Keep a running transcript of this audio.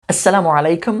Assalamu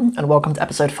alaikum and welcome to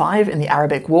episode 5 in the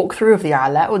Arabic walkthrough of the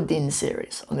Alauddin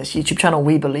series. On this YouTube channel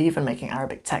we believe in making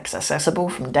Arabic text accessible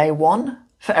from day one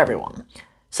for everyone.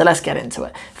 So let's get into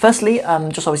it. Firstly,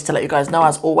 just obviously to let you guys know,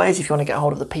 as always, if you want to get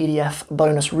hold of the PDF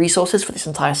bonus resources for this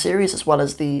entire series, as well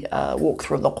as the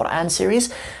walkthrough of the Quran series,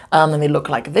 and they look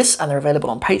like this, and they're available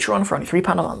on Patreon for only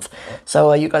 £3 a month.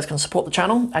 So you guys can support the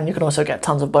channel, and you can also get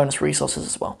tons of bonus resources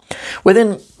as well.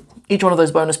 Within each one of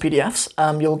those bonus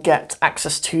PDFs, you'll get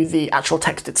access to the actual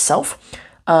text itself,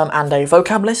 and a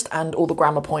vocab list and all the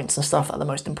grammar points and stuff that are the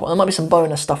most important. There might be some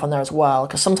bonus stuff on there as well,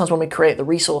 because sometimes when we create the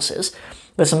resources,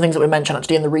 there's some things that we mention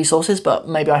actually in the resources, but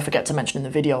maybe I forget to mention in the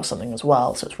video or something as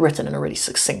well, so it's written in a really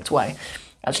succinct way,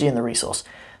 actually in the resource.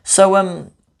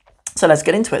 So let's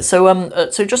get into it.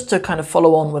 So just to kind of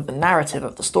follow on with the narrative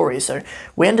of the story, so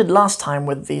we ended last time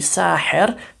with the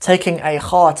Sahir taking a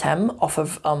khatam off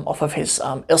of his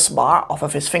isba', off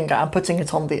of his finger, and putting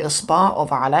it on the isba' of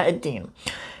Alauddin,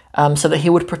 so that he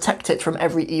would protect it from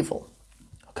every evil.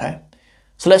 Okay,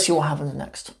 so let's see what happens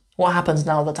next. What happens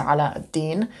now that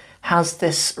Alauddin has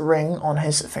this ring on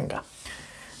his finger?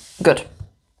 Good.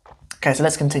 Okay, so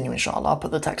let's continue, inshallah. I'll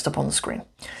put the text up on the screen.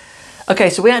 Okay,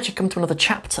 so we actually come to another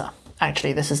chapter.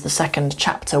 Actually, this is the second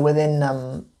chapter within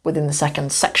the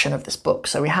second section of this book.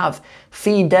 So we have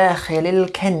في داخل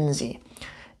الكنز,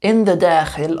 in the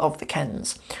dakhil of the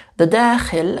kenz. The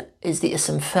dakhil is the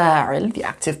ism fa'il, the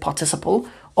active participle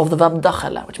of the verb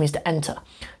dakhala, which means to enter.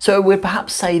 So we'd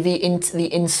perhaps say the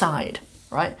inside,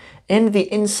 right? In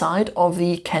the inside of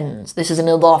the kenz. This is an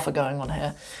idafa going on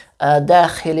here.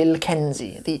 داخل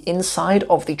الكنز, the inside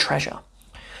of the treasure.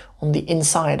 On the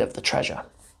inside of the treasure.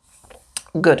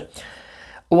 Good.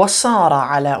 Wasara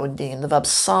Alauddin. The verb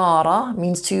sara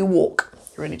means to walk.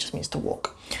 It really just means to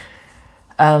walk.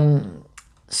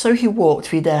 So he walked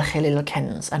في داخل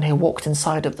الكنز, and he walked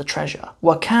inside of the treasure.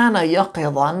 وكان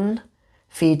يقظا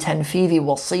في تنفيذ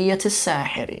وصية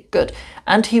الساحر. Good.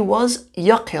 And he was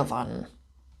يقظا.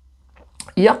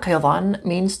 يقظا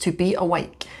means to be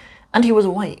awake. And he was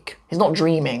awake. He's not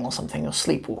dreaming or something or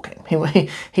sleepwalking.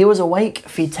 He was awake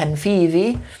في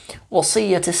تنفيذ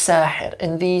وصية الساحر,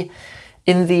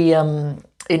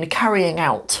 in carrying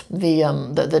out the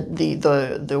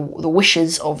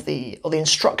wishes of the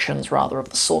instructions rather of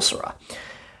the sorcerer.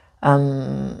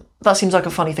 That seems like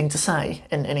a funny thing to say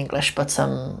in English, but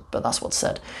that's what's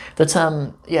said. The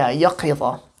term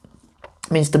يقظة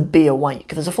means to be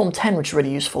awake. There's a form 10 which is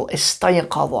really useful,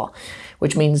 استيقظ,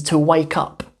 which means to wake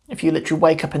up. If you literally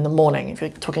wake up in the morning, if you're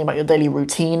talking about your daily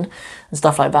routine and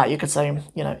stuff like that, you could say,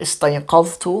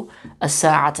 استيقظت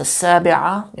الساعة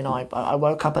السابعة. I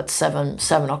woke up at 7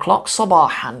 o'clock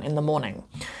صباحا, in the morning.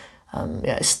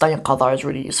 استيقظ is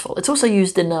really useful. It's also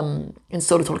used in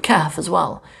Surah Al-Kahf as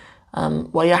well.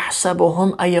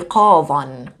 ويحسبهم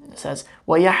أيقاظا. It says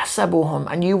ويحسبهم,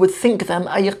 and you would think them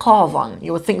أيقاظا.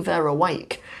 You would think they're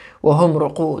awake. وهم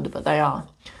رقود, but they are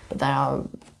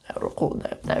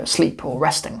they're asleep or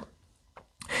resting.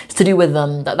 It's to do with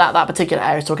that particular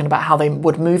area is talking about how they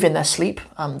would move in their sleep.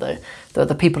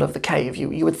 The people of the cave,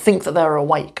 you would think that they were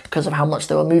awake because of how much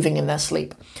they were moving in their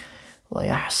sleep.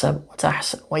 ويحسبهم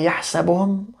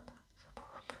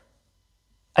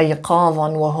أيقاظا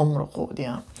وهم رقود.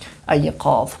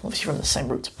 أيقاظ, obviously from the same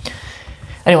root.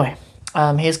 Anyway,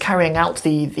 he is carrying out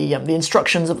the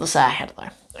instructions of the Sahir though.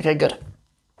 Okay, good.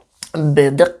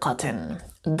 بدقة.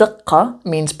 Daqqa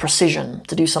means precision,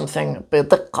 to do something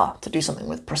bidaqqa, to do something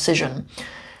with precision.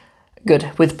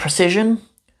 Good. With precision.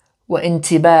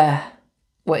 وانتباه.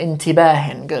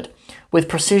 وانتباه. Good. With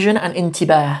precision and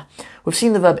intibah. We've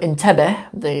seen the verb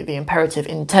intabah, the imperative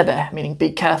intabah, meaning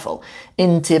be careful.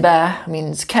 Intibah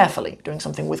means carefully, doing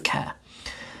something with care.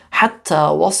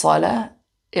 حتى وصل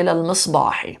إلى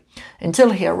المصباح.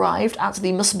 Until he arrived at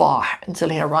the misbah. Until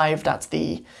he arrived at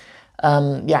the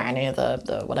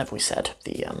the whatever we said,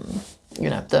 the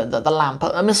lamp,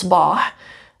 a misbah.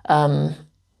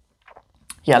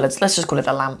 Let's just call it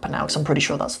a lamp now, because I'm pretty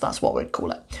sure that's what we'd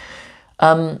call it.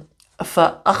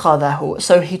 فأخذه,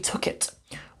 so he took it.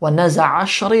 وَنَزَعَ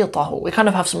شَرِيطَهُ. We kind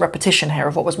of have some repetition here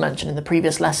of what was mentioned in the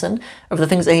previous lesson of the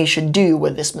things that he should do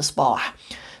with this misbah.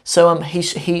 So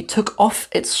he took off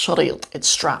its sharit, its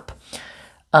strap.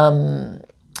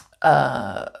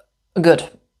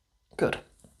 Good.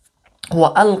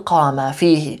 وَأَلْقَى مَا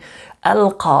فِيهِ.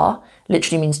 أَلْقَى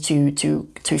literally means to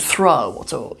throw, or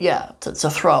to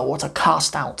throw or to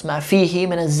cast out. مَا فِيهِ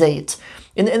مِنَ الزَّيْتِ.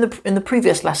 In the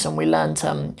previous lesson we learned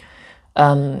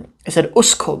it said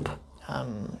uskub,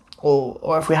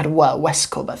 or if we had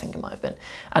weskub, I think it might have been,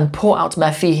 and pour out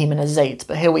مَا فِيهِ مِنَ الزَّيْتِ.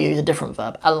 But here we use a different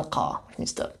verb, أَلْقَى, which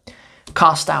means to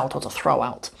cast out or to throw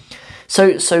out.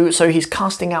 So he's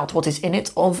casting out what is in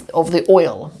it of the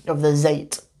oil, of the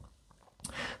zayt.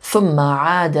 ثم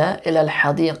عاد إلى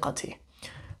الحديقة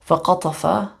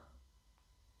فقطف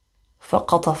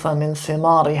من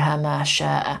ثمارها ما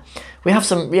شاء. We have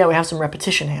some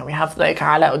repetition here. We have like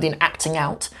Alauddin acting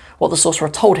out what the sorcerer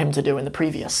told him to do in the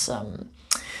previous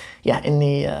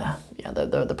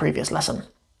the previous lesson.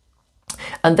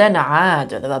 And then عاد,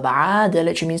 the verb عاد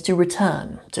literally means to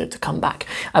return, to come back.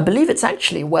 I believe it's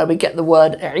actually where we get the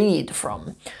word Eid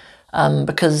from,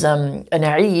 because an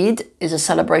Eid is a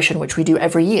celebration which we do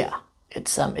every year. It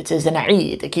is an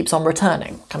Eid. It keeps on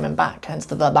returning, coming back. Hence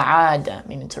the verb عاد,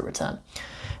 meaning to return.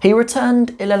 He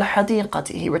returned إلى الحديقة.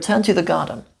 He returned to the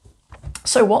garden.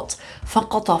 So what?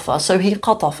 فقطف. So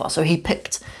he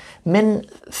picked من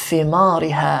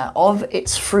ثمارها, of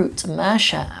its fruit, ما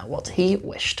شاء, what he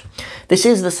wished. This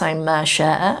is the same ما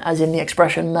شاء as in the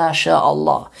expression ما شاء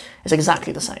الله. It's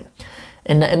exactly the same.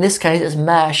 In this case, it's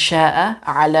ما شاء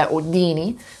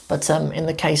Alauddin, but in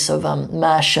the case of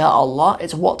ما شاء Allah,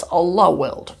 it's what Allah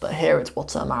willed, but here it's what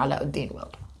Alauddin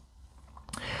willed.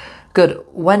 Good.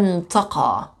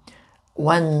 وانتقى,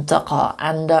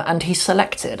 and he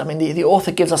selected. I mean, the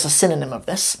author gives us a synonym of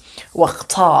this.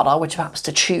 واختار, which happens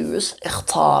to choose.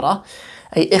 اختار.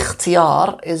 A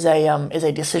ikhtiyar is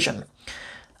a decision.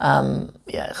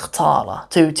 اختار,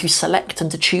 to select and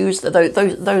to choose.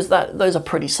 Those are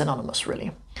pretty synonymous,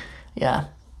 really. Yeah.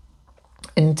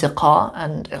 انتقى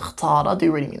and اختار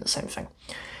do really mean the same thing.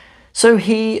 So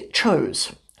he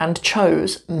chose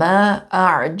ما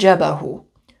أعجبه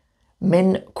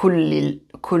من كل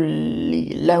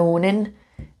لون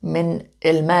من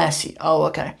الماس. Oh,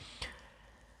 okay.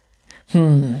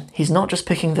 He's not just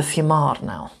picking the thimar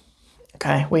now.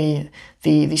 Okay,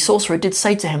 the sorcerer did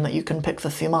say to him that you can pick the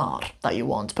thimar that you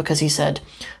want, because he said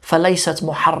فَلَيْسَتْ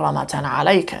مُحَرَّمَةً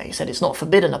عَلَيْكَ. He said it's not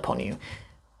forbidden upon you.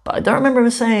 But I don't remember him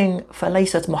saying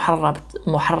فَلَيْسَتْ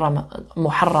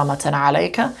مُحَرَّمَةً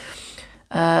عَلَيْكَ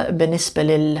بِنِسْبَةِ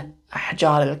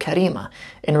لِلْأَحْجَارِ الْكَرِيمَةِ,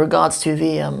 in regards to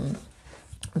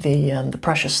the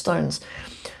precious stones.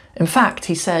 In fact,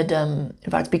 he said,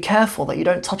 be careful that you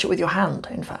don't touch it with your hand,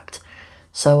 in fact.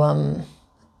 So,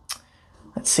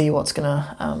 let's see what's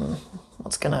gonna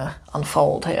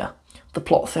unfold here. The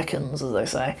plot thickens, as they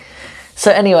say.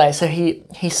 So anyway, so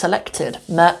he selected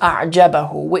ما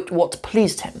أعجبه, what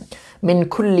pleased him, من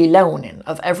كل لون,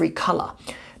 of every colour,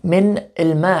 من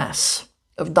الماس,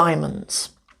 of diamonds,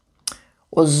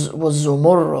 was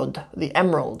zumurrud, the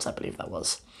emeralds, I believe that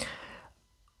was,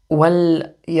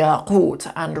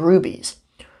 والياقوت, and rubies,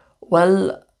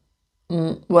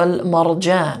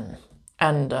 والمرجان,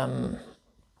 and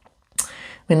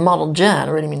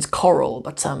marjan really means coral,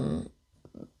 but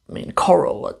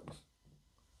coral,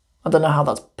 I don't know how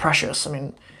that's precious. I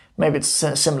mean, maybe it's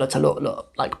similar to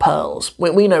look like pearls.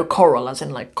 We know coral as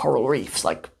in like coral reefs,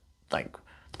 like the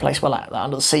place where like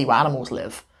under the sea where animals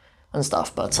live and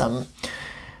stuff. But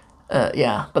but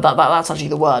that's actually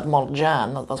the word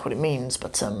marjan. That's what it means.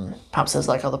 But perhaps there's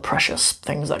like other precious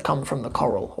things that come from the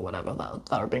coral or whatever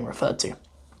that are being referred to.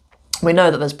 We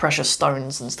know that there's precious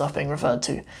stones and stuff being referred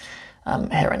to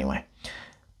here anyway.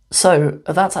 So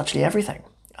that's actually everything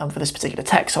for this particular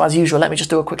text. So as usual, let me just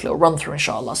do a quick little run through,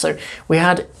 inshallah. So we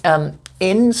had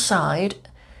inside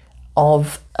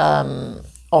of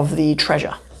the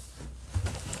treasure.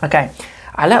 Okay,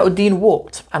 Alauddin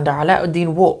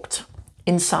walked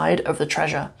inside of the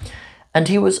treasure, and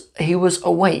he was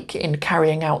awake in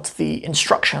carrying out the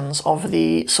instructions of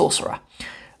the sorcerer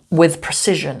with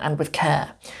precision and with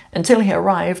care until he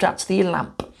arrived at the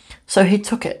lamp. So he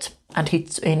took it, and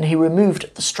he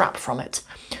removed the strap from it,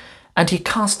 and he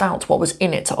cast out what was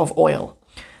in it of oil.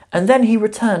 And then he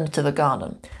returned to the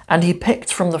garden, and he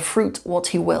picked from the fruit what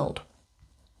he willed.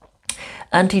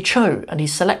 And he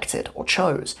selected or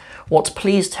chose what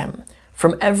pleased him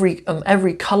from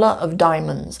every colour of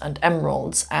diamonds and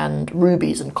emeralds and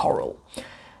rubies and coral.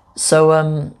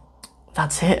 So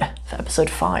that's it for episode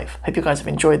 5. Hope you guys have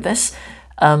enjoyed this.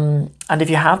 And if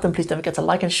you have, then please don't forget to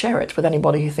like and share it with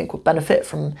anybody who think would benefit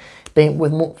from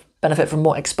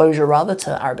more exposure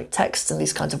to Arabic texts and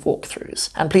these kinds of walkthroughs.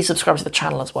 And please subscribe to the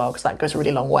channel as well, because that goes a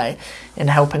really long way in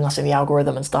helping us in the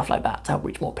algorithm and stuff like that to help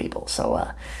reach more people.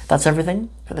 So that's everything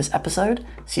for this episode.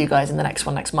 See you guys in the next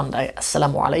one next Monday.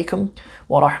 Assalamu alaikum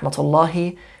wa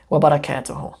rahmatullahi wa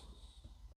barakatuhu.